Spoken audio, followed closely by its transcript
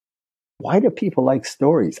Why do people like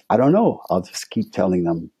stories? I don't know. I'll just keep telling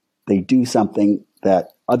them. They do something that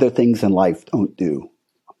other things in life don't do.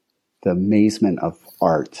 The amazement of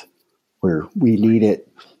art, where we need it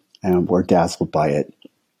and we're dazzled by it.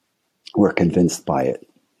 We're convinced by it.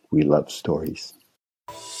 We love stories.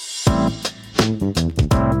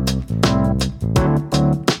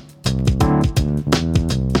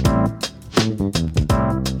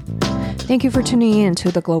 Thank you for tuning in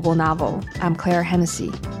to The Global Novel. I'm Claire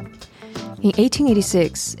Hennessy. In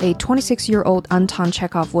 1886, a 26-year-old Anton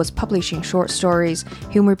Chekhov was publishing short stories,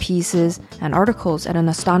 humor pieces, and articles at an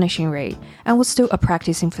astonishing rate, and was still a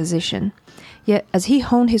practicing physician. Yet, as he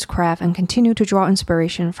honed his craft and continued to draw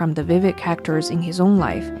inspiration from the vivid characters in his own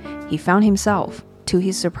life, he found himself, to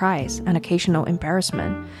his surprise and occasional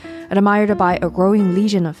embarrassment, admired by a growing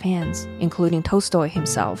legion of fans, including Tolstoy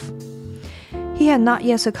himself. He had not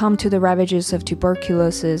yet succumbed to the ravages of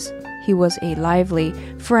tuberculosis. He was a lively,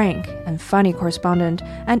 frank, and funny correspondent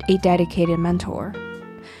and a dedicated mentor.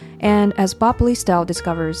 And as Bob Bleasdale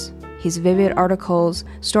discovers, his vivid articles,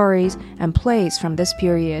 stories, and plays from this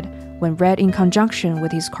period, when read in conjunction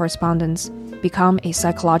with his correspondence, become a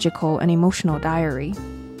psychological and emotional diary.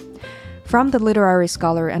 From the literary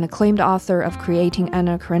scholar and acclaimed author of Creating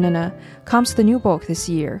Anna Karenina comes the new book this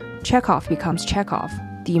year, Chekhov Becomes Chekhov,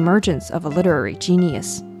 The Emergence of a Literary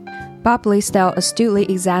Genius. Bob Bleasdale astutely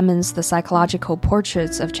examines the psychological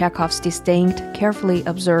portraits of Chekhov's distinct, carefully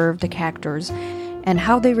observed characters and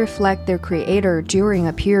how they reflect their creator during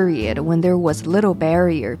a period when there was little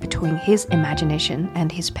barrier between his imagination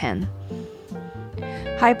and his pen.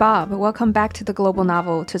 Hi, Bob. Welcome back to The Global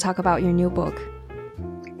Novel to talk about your new book.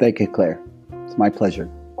 Thank you, Claire. It's my pleasure.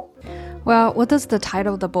 Well, what does the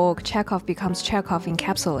title of the book, Chekhov Becomes Chekhov,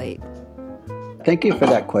 encapsulate? Thank you for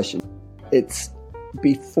that question. It's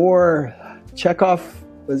before Chekhov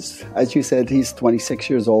was, as you said, he's 26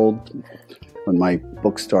 years old when my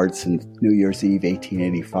book starts in New Year's Eve,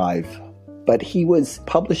 1885. But he was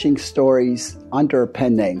publishing stories under a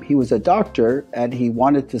pen name. He was a doctor, and he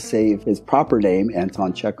wanted to save his proper name,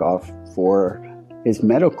 Anton Chekhov, for his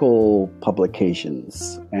medical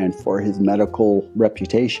publications and for his medical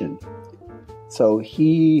reputation. So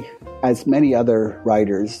he, as many other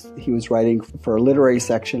writers, he was writing for a literary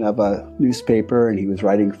section of a newspaper, and he was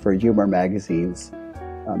writing for humor magazines.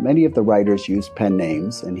 Many of the writers used pen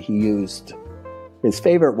names, and he used, his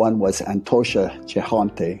favorite one was Antosha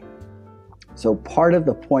Chehante. So part of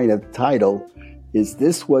the point of the title is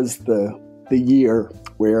this was the year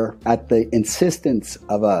where, at the insistence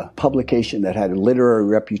of a publication that had a literary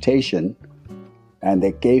reputation and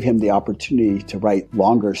that gave him the opportunity to write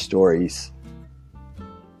longer stories,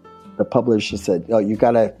 the publisher said, "Oh,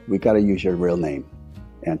 we gotta use your real name,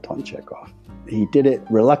 Anton Chekhov." He did it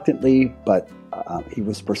reluctantly, but he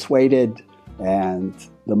was persuaded, and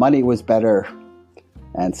the money was better,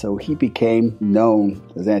 and so he became known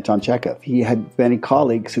as Anton Chekhov. He had many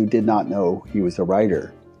colleagues who did not know he was a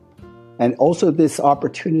writer. And also this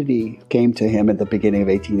opportunity came to him at the beginning of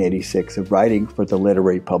 1886 of writing for the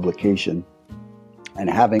literary publication. And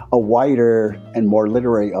having a wider and more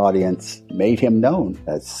literary audience made him known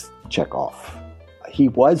as Chekhov. He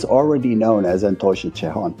was already known as Antosha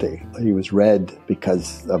Chehante. He was read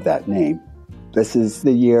because of that name. This is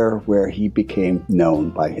the year where he became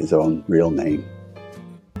known by his own real name.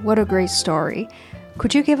 What a great story.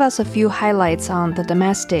 Could you give us a few highlights on the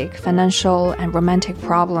domestic, financial, and romantic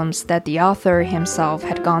problems that the author himself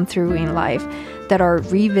had gone through in life that are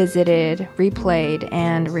revisited, replayed,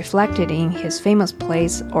 and reflected in his famous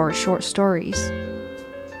plays or short stories?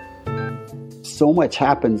 So much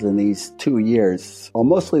happens in these 2 years,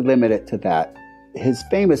 mostly limited to that. His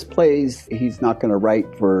famous plays, he's not going to write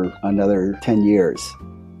for another 10 years.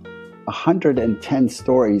 110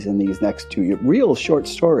 stories in these next 2 years, real short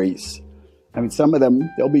stories. I mean, some of them,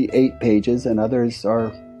 they'll be 8 pages and others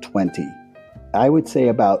are 20. I would say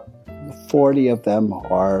about 40 of them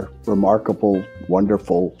are remarkable,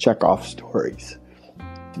 wonderful Chekhov stories.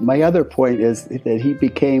 My other point is that he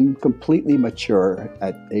became completely mature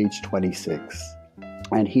at age 26.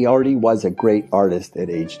 And he already was a great artist at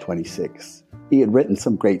age 26. He had written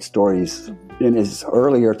some great stories in his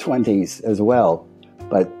earlier 20s as well.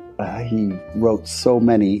 But he wrote so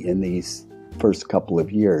many in these first couple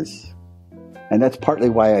of years. And that's partly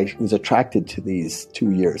why I was attracted to these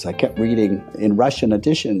 2 years. I kept reading in Russian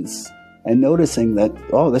editions and noticing that,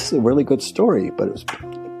 oh, this is a really good story, but it was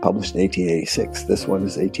published in 1886. This one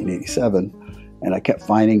is 1887. And I kept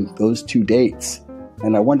finding those 2 dates.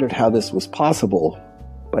 And I wondered how this was possible.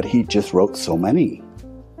 But he just wrote so many.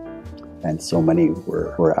 And so many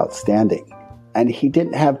were outstanding. And he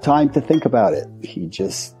didn't have time to think about it. He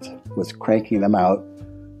just was cranking them out.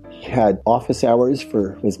 had office hours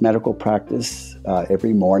for his medical practice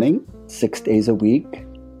every morning, 6 days a week.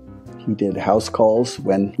 He did house calls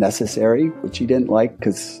when necessary, which he didn't like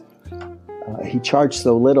because he charged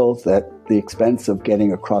so little that the expense of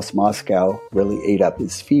getting across Moscow really ate up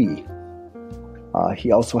his fee.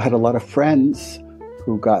 He also had a lot of friends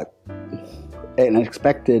who got an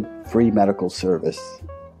expected free medical service.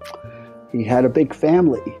 He had a big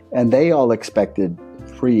family, and they all expected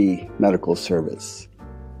free medical service.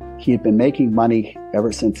 He had been making money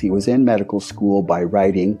ever since he was in medical school by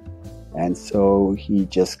writing, and so he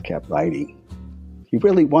just kept writing. He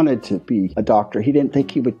really wanted to be a doctor. He didn't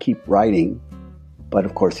think he would keep writing, but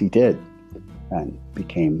of course he did, and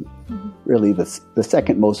became really the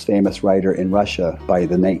second most famous writer in Russia by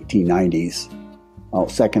the 1990s,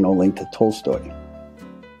 second only to Tolstoy,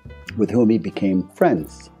 with whom he became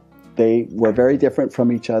friends. They were very different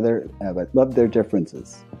from each other, but loved their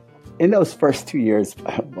differences. In those first 2 years,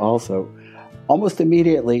 also, almost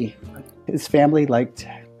immediately, his family liked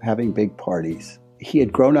having big parties. He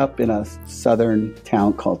had grown up in a southern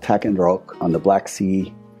town called Taganrog on the Black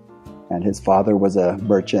Sea, and his father was a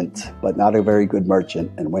merchant, but not a very good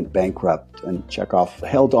merchant, and went bankrupt. And Chekhov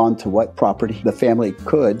held on to what property the family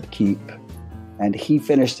could keep, and he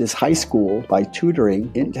finished his high school by tutoring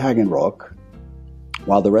in Taganrog,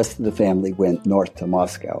 while the rest of the family went north to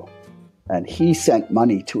Moscow. And he sent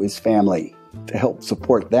money to his family to help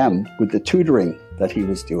support them with the tutoring that he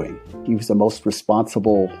was doing. He was the most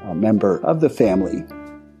responsible member of the family,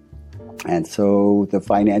 and so the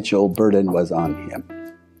financial burden was on him.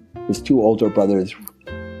 His two older brothers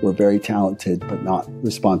were very talented but not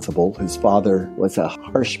responsible. His father was a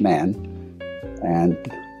harsh man and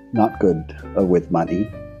not good with money,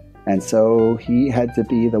 and so he had to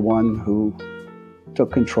be the one who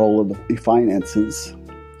took control of the finances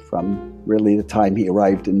from really the time he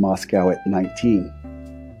arrived in Moscow at 19.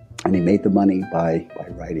 And he made the money by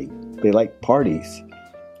writing. They liked parties.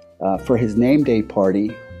 For his name day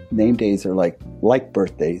party, name days are like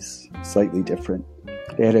birthdays, slightly different.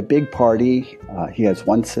 They had a big party. He has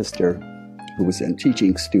one sister who was a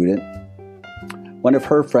teaching student. One of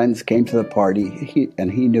her friends came to the party,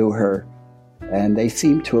 and he knew her, and they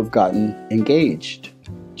seemed to have gotten engaged.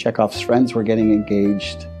 Chekhov's friends were getting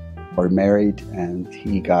engaged or married, and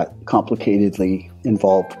he got complicatedly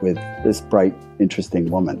involved with this bright, interesting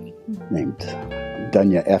woman named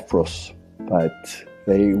Dunya Efros. But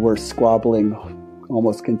they were squabbling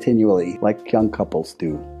almost continually, like young couples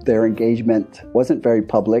do. Their engagement wasn't very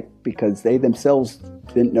public because they themselves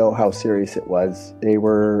didn't know how serious it was. They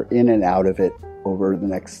were in and out of it over the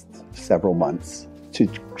next several months. To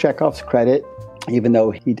Chekhov's credit, even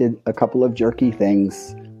though he did a couple of jerky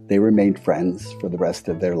things, they remained friends for the rest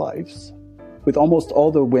of their lives. With almost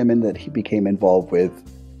all the women that he became involved with,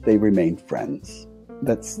 they remained friends.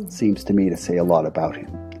 That seems to me to say a lot about him.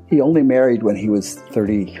 He only married when he was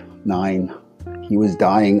 39. He was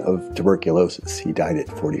dying of tuberculosis. He died at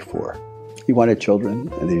 44. He wanted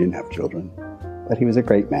children, and they didn't have children. But he was a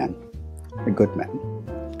great man, a good man.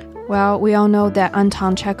 Well, we all know that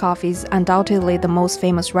Anton Chekhov is undoubtedly the most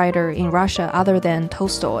famous writer in Russia other than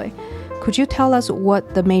Tolstoy. Could you tell us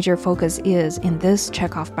what the major focus is in this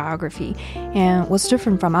Chekhov biography, and what's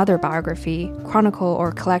different from other biography, chronicle,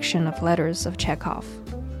 or collection of letters of Chekhov?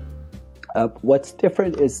 What's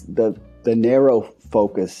different is the narrow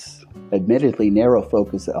focus, admittedly narrow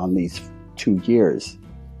focus on these 2 years.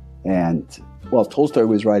 And while Tolstoy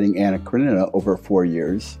was writing Anna Karenina over 4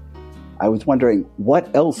 years, I was wondering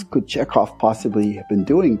what else could Chekhov possibly have been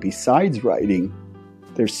doing besides writing?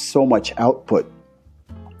 There's so much output.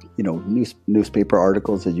 Newspaper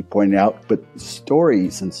articles, as you pointed out, but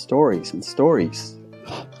stories and stories and stories,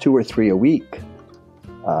 2 or 3 a week.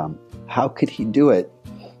 How could he do it?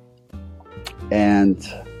 And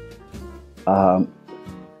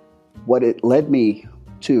what it led me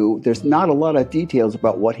to, there's not a lot of details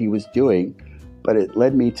about what he was doing, but it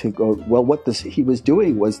led me to go, well, what he was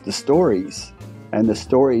doing was the stories, and the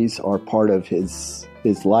stories are part of his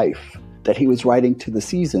life, that he was writing to the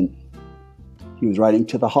season. He was writing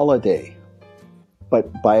to the holiday.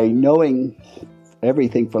 But by knowing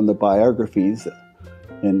everything from the biographies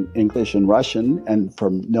in English and Russian, and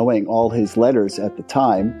from knowing all his letters at the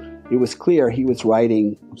time, it was clear he was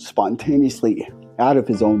writing spontaneously out of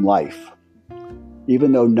his own life,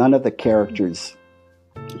 even though none of the characters,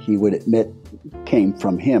 he would admit, came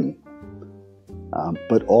from him.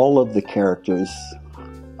 But all of the characters,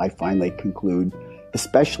 I finally conclude,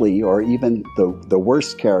 especially, or even the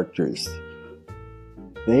worst characters,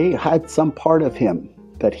 they had some part of him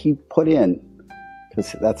that he put in,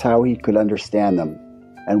 because that's how he could understand them,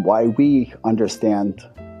 and why we understand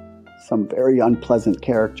some very unpleasant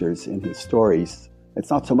characters in his stories. It's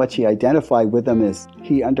not so much he identified with them as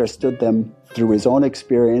he understood them through his own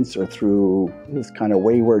experience or through his kind of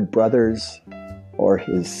wayward brothers or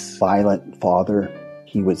his violent father.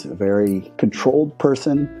 He was a very controlled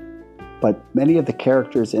person, but many of the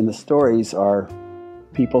characters in the stories are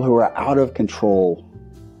people who are out of control.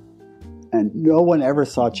 And no one ever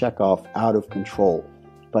saw Chekhov out of control,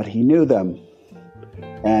 but he knew them.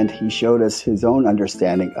 And he showed us his own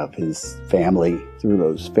understanding of his family through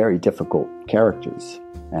those very difficult characters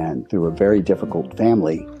and through a very difficult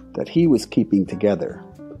family that he was keeping together.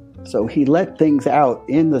 So he let things out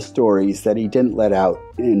in the stories that he didn't let out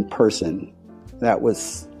in person. That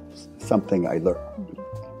was something I learned.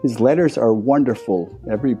 His letters are wonderful.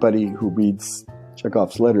 Everybody who reads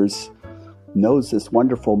Chekhov's letters knows this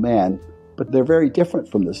wonderful man, but they're very different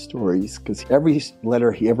from the stories because every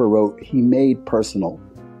letter he ever wrote, he made personal.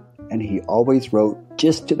 And he always wrote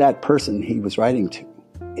just to that person he was writing to.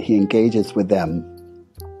 He engages with them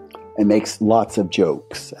and makes lots of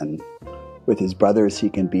jokes. And with his brothers, he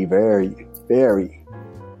can be very, very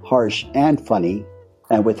harsh and funny.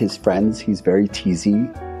 And with his friends, he's very teasy.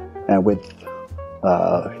 And with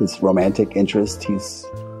his romantic interest, he's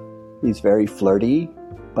very flirty.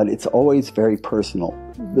 But it's always very personal.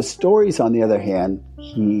 The stories, on the other hand,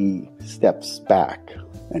 he steps back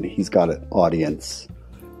and he's got an audience.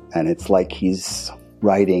 And it's like he's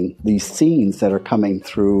writing these scenes that are coming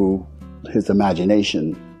through his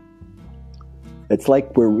imagination. It's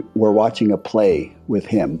like we're watching a play with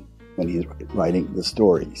him when he's writing the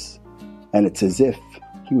stories. And it's as if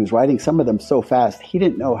he was writing some of them so fast, he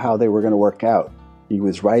didn't know how they were going to work out. He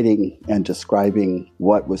was writing and describing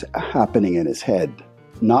what was happening in his head.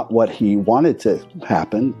 Not what he wanted to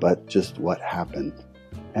happen, but just what happened.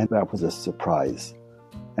 And that was a surprise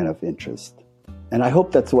and of interest. And I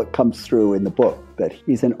hope that's what comes through in the book, that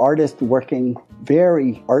he's an artist working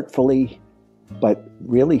very artfully, but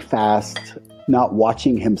really fast, not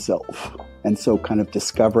watching himself. And so kind of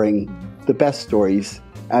discovering the best stories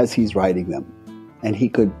as he's writing them. And he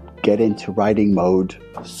could get into writing mode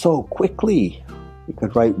so quickly. He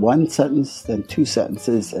could write one sentence, then two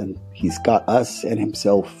sentences, and he's got us and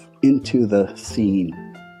himself into the scene.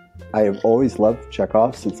 I have always loved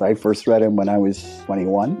Chekhov since I first read him when I was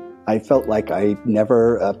 21. I felt like I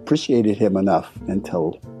never appreciated him enough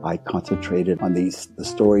until I concentrated on the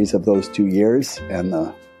stories of those 2 years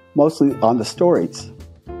and mostly on the stories.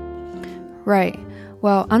 Right.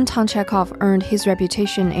 Well, Anton Chekhov earned his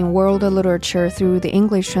reputation in world literature through the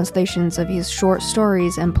English translations of his short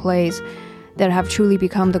stories and plays that have truly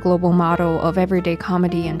become the global model of everyday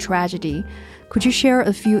comedy and tragedy. Could you share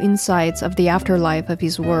a few insights of the afterlife of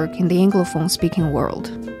his work in the Anglophone-speaking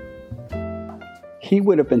world? He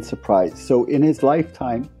would have been surprised. So in his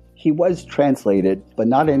lifetime, he was translated, but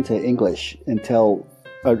not into English until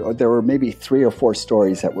there were maybe 3 or 4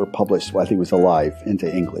 stories that were published while he was alive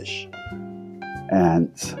into English.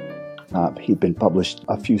 And he'd been published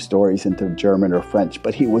a few stories into German or French,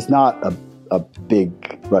 but he was not a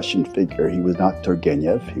big Russian figure. He was not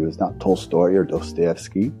Turgenev. He was not Tolstoy or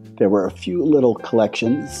Dostoevsky. There were a few little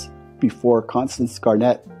collections before Constance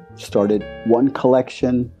Garnett started one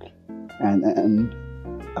collection, and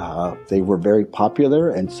they were very popular,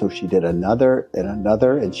 and so she did another and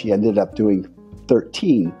another, and she ended up doing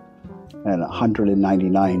 13 and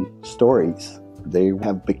 199 stories. They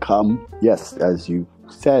have become, yes, as you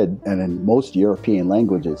said, and in most European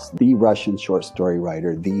languages, the Russian short story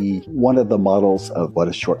writer, one of the models of what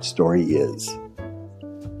a short story is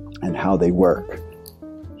and how they work.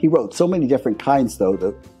 He wrote so many different kinds, though,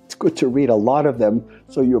 that it's good to read a lot of them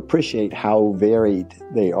so you appreciate how varied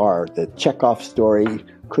they are. The Chekhov story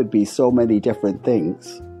could be so many different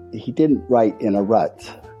things. He didn't write in a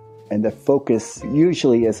rut, and the focus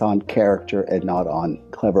usually is on character and not on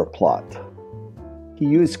clever plot. He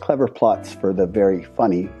used clever plots for the very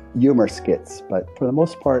funny humor skits, but for the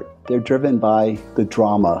most part, they're driven by the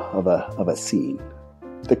drama of a scene.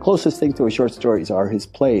 The closest thing to his short stories are his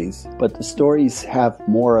plays, but the stories have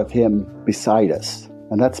more of him beside us.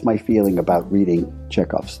 And that's my feeling about reading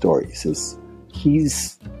Chekhov's stories, is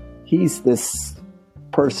he's this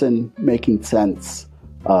person making sense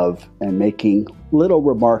of and making little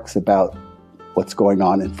remarks about what's going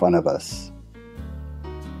on in front of us.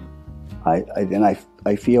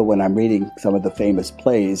 I feel when I'm reading some of the famous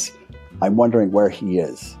plays, I'm wondering where he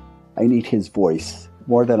is. I need his voice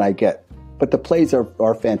more than I get. But the plays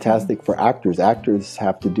are fantastic for actors. Actors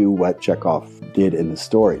have to do what Chekhov did in the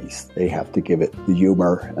stories. They have to give it the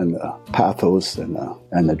humor and the pathos and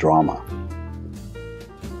the drama.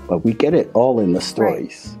 But we get it all in the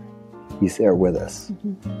stories. Right. He's there with us.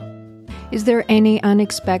 Mm-hmm. Is there any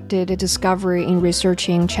unexpected discovery in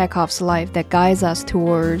researching Chekhov's life that guides us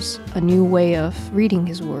towards a new way of reading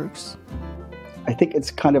his works? I think it's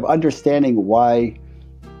kind of understanding why.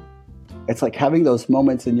 It's like having those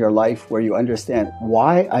moments in your life where you understand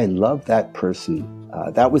why I love that person.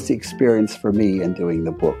 That was the experience for me in doing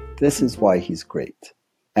the book. This is why he's great.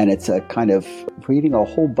 And it's a kind of reading a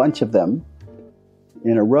whole bunch of them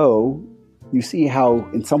in a row. You see how,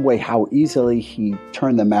 in some way, how easily he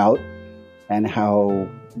turned them out and how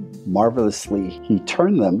marvelously he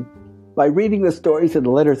turned them. By reading the stories and the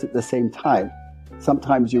letters at the same time,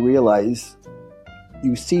 sometimes you realize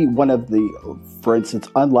you see one of the, for instance,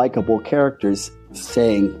 unlikable characters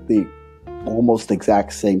saying the almost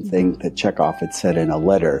exact same thing that Chekhov had said in a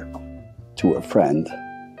letter to a friend.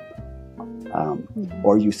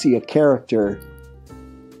 Or you see a character,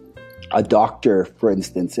 a doctor, for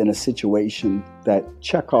instance, in a situation that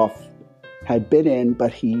Chekhov had been in,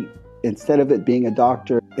 but he, instead of it being a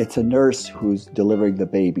doctor, it's a nurse who's delivering the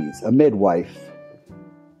babies, a midwife.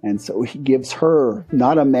 And so he gives her,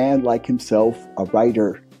 not a man like himself, a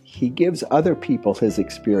writer, he gives other people his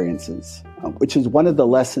experiences, which is one of the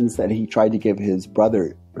lessons that he tried to give his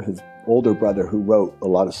brother, his older brother who wrote a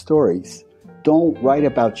lot of stories. Don't write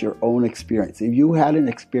about your own experience. If you had an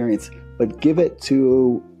experience, but give it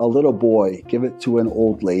to a little boy, give it to an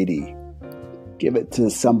old lady, give it to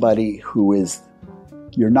somebody who is,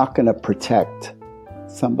 you're not going to protect,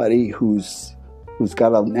 somebody who's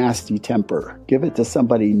got a nasty temper. Give it to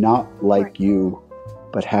somebody not like you,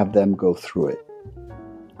 but have them go through it.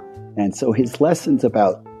 And so his lessons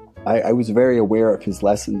about, I was very aware of his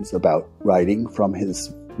lessons about writing from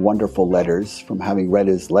his wonderful letters, from having read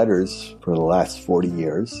his letters for the last 40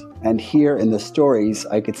 years. And here in the stories,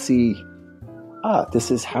 I could see,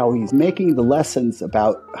 this is how he's making the lessons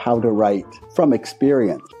about how to write from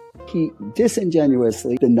experience. He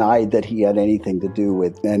disingenuously denied that he had anything to do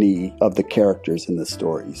with any of the characters in the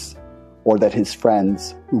stories, or that his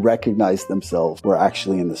friends who recognized themselves were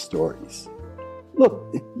actually in the stories.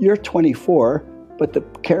 Look, you're 24, but the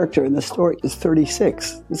character in the story is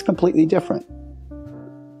 36. It's completely different.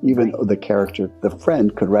 Even though the character, the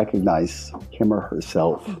friend, could recognize him or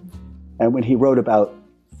herself. And when he wrote about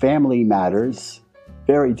family matters,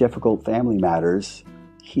 very difficult family matters,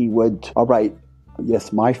 he would, all right,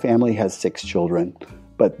 yes, my family has 6 children,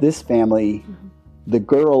 but this family, the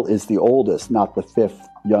girl is the oldest, not the 5th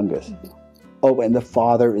youngest. Oh, and the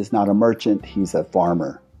father is not a merchant, he's a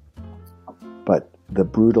farmer. But the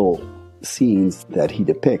brutal scenes that he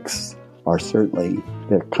depicts are certainly,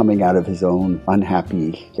 they're coming out of his own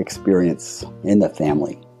unhappy experience in the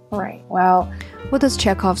family. Right. Well, what does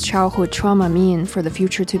Chekhov's childhood trauma mean for the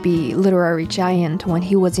future to be literary giant when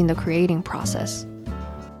he was in the creating process?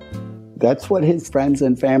 That's what his friends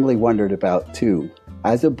and family wondered about too.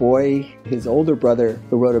 As a boy, his older brother,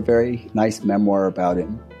 who wrote a very nice memoir about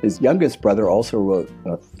him, his youngest brother also wrote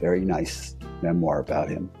a very nice memoir about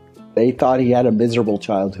him. They thought he had a miserable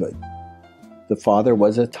childhood. The father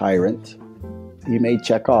was a tyrant. He made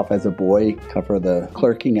Chekhov as a boy cover the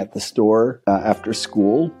clerking at the store after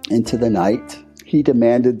school into the night. He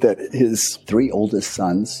demanded that his 3 oldest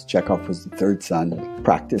sons, Chekhov was the 3rd son,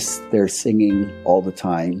 practice their singing all the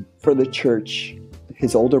time for the church.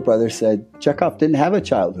 His older brother said Chekhov didn't have a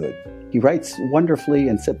childhood. He writes wonderfully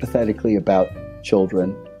and sympathetically about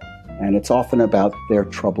children, and it's often about their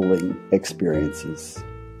troubling experiences.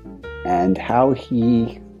 And how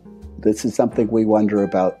this is something we wonder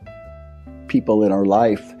about people in our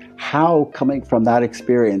life, how coming from that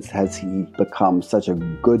experience has he become such a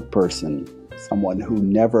good person, someone who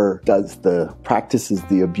never practices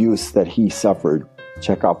the abuse that he suffered.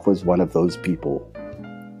 Chekhov was one of those people.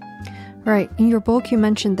 Right. In your book, you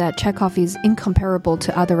mentioned that Chekhov is incomparable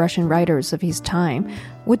to other Russian writers of his time.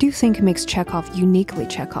 What do you think makes Chekhov uniquely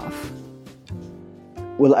Chekhov?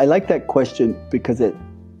 Well, I like that question because it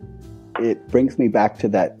brings me back to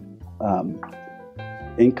that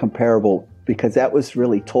incomparable, because that was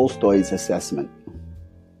really Tolstoy's assessment.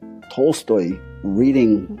 Tolstoy,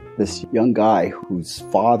 reading this young guy whose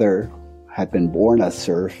father had been born a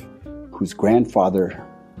serf, whose grandfather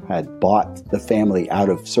had bought the family out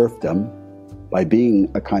of serfdom by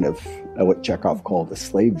being a kind of what Chekhov called a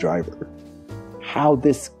slave driver, how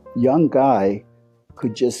this young guy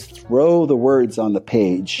could just throw the words on the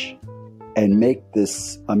page and make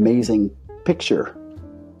this amazing picture.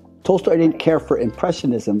 Tolstoy didn't care for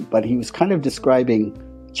Impressionism, but he was kind of describing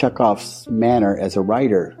Chekhov's manner as a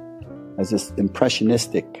writer, as this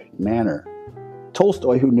impressionistic manner.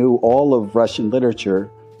 Tolstoy, who knew all of Russian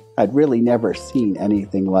literature, had really never seen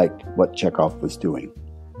anything like what Chekhov was doing,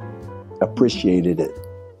 appreciated it,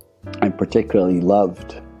 and particularly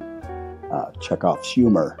loved Chekhov's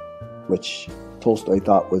humor, which Tolstoy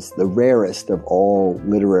thought was the rarest of all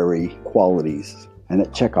literary qualities, and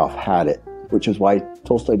that Chekhov had it, which is why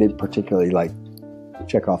Tolstoy didn't particularly like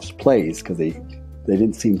Chekhov's plays, because they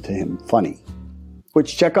didn't seem to him funny.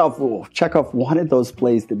 Which Chekhov wanted those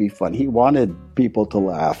plays to be fun. He wanted people to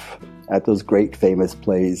laugh at those great famous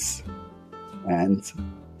plays, and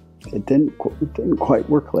it didn't quite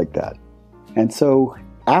work like that. And so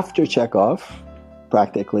after Chekhov,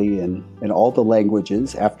 practically in all the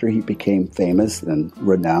languages, after he became famous and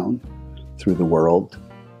renowned through the world,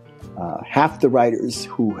 half the writers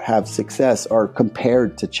who have success are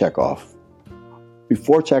compared to Chekhov.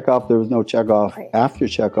 Before Chekhov, there was no Chekhov. Right. After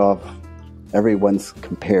Chekhov, everyone's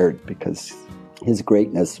compared because his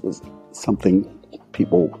greatness was something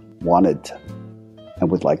people wanted and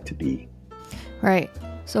would like to be. Right.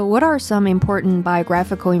 So what are some important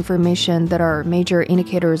biographical information that are major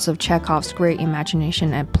indicators of Chekhov's great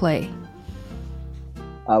imagination at play?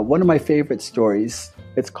 One of my favorite stories,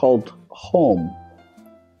 it's called Home.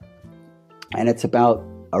 And it's about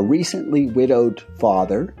a recently widowed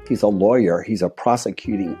father. He's a lawyer. He's a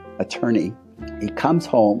prosecuting attorney. He comes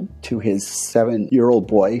home to his 7-year-old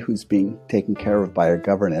boy who's being taken care of by a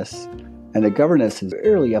governess. And the governess is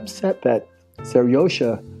really upset that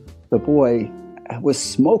Seryosha, the boy, was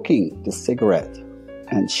smoking the cigarette.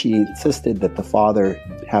 And she insisted that the father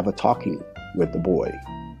have a talking with the boy.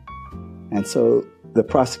 And so the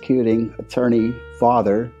prosecuting attorney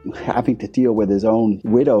father, having to deal with his own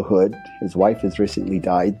widowhood, his wife has recently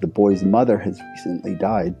died, the boy's mother has recently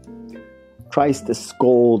died, tries to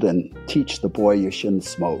scold and teach the boy you shouldn't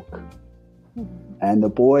smoke. And the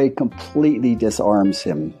boy completely disarms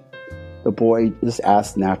him. The boy just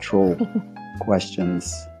asks natural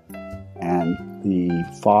questions. And the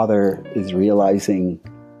father is realizing,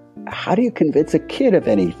 how do you convince a kid of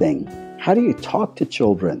anything? How do you talk to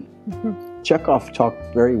children? Chekhov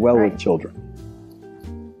talked very well with children.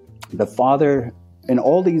 The father, in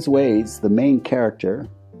all these ways, the main character,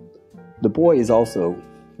 the boy is also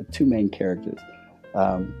the two main characters,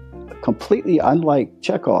 completely unlike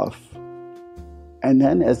Chekhov. And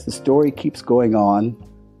then as the story keeps going on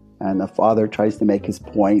and the father tries to make his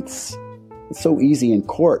points, it's so easy in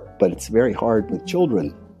court, but it's very hard with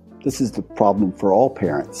children. This is the problem for all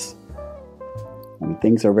parents. I mean,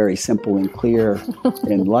 things are very simple and clear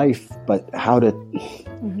in life, but how to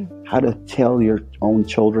tell your own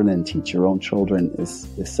children and teach your own children is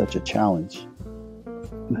such a challenge.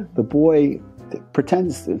 The boy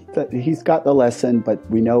pretends that he's got the lesson, but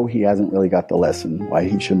we know he hasn't really got the lesson why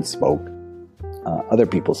he shouldn't smoke. Other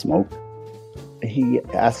people smoke. He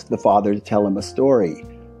asked the father to tell him a story.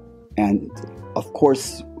 And of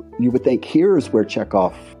course, you would think here's where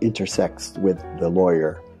Chekhov intersects with the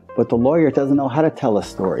lawyer. But the lawyer doesn't know how to tell a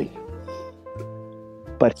story.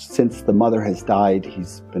 But since the mother has died,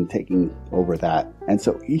 he's been taking over that. And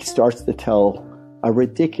so he starts to tell a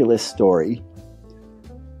ridiculous story.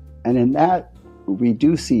 And in that, we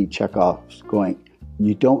do see Chekhov going,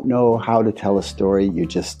 you don't know how to tell a story, you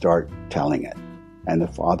just start telling it. And the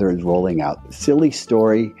father is rolling out the silly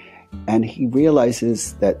story. And he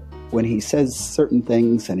realizes that when he says certain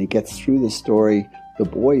things and he gets through the story, the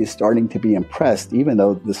boy is starting to be impressed, even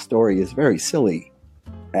though the story is very silly.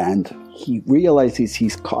 And he realizes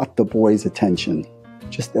he's caught the boy's attention,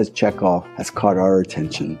 just as Chekhov has caught our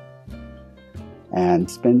attention, and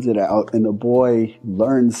spins it out. And the boy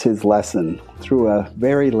learns his lesson through a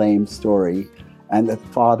very lame story. And the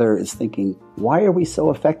father is thinking, why are we so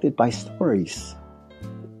affected by stories?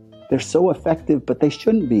 They're so effective, but they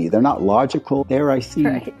shouldn't be. They're not logical. There I see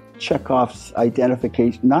Chekhov's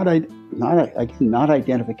identification, not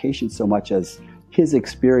identification so much as his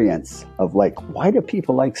experience of like, why do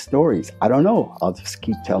people like stories? I don't know. I'll just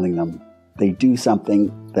keep telling them. They do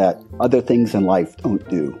something that other things in life don't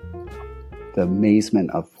do. The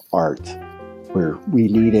amazement of art, where we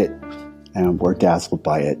need it and we're dazzled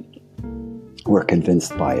by it. We're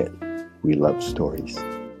convinced by it. We love stories.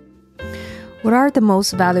 What are the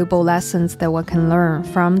most valuable lessons that one can learn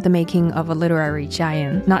from the making of a literary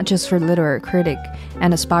giant, not just for literary critic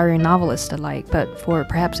and aspiring novelists alike, but for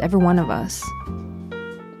perhaps every one of us?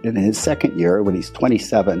 In his second year, when he's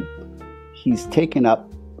 27, he's taken up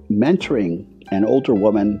mentoring an older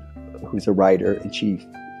woman who's a writer, and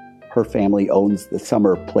her family owns the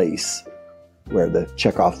summer place where the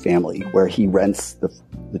Chekhov family, where he rents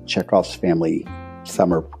the Chekhov's family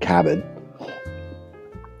summer cabin.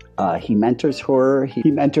 He mentors her.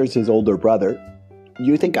 He mentors his older brother.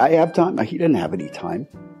 You think I have time? He didn't have any time.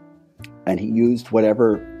 And he used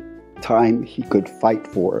whatever time he could fight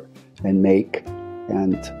for and make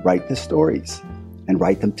and write the stories and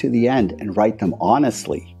write them to the end and write them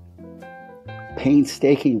honestly.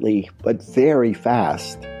 painstakingly, but very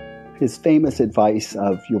fast. His famous advice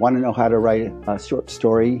of, you want to know how to write a short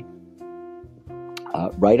story?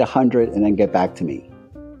 Write 100 and then get back to me.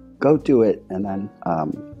 Go do it, and then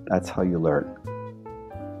that's how you learn.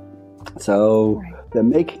 So the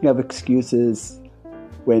making of excuses,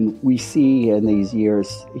 when we see in these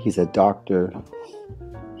years, he's a doctor,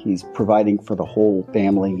 he's providing for the whole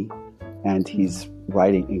family, and he's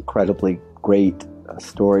writing incredibly great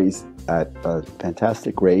stories at a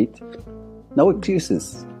fantastic rate. No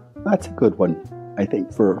excuses. That's a good one, I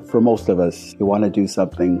think, for most of us. You want to do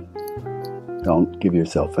something, don't give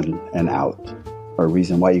yourself an out or a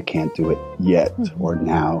reason why you can't do it yet or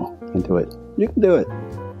now. You can do it. You can do it.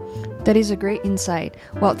 That is a great insight.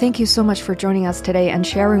 Well, thank you so much for joining us today and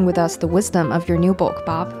sharing with us the wisdom of your new book,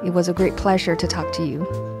 Bob. It was a great pleasure to talk to you.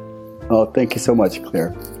 Oh, thank you so much,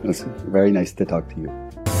 Claire. It was very nice to talk to you.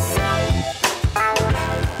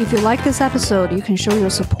 If you like this episode, you can show your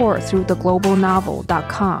support through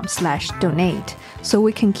theglobalnovel.com/donate so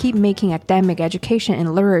we can keep making academic education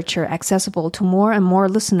and literature accessible to more and more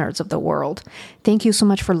listeners of the world. Thank you so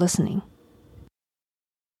much for listening.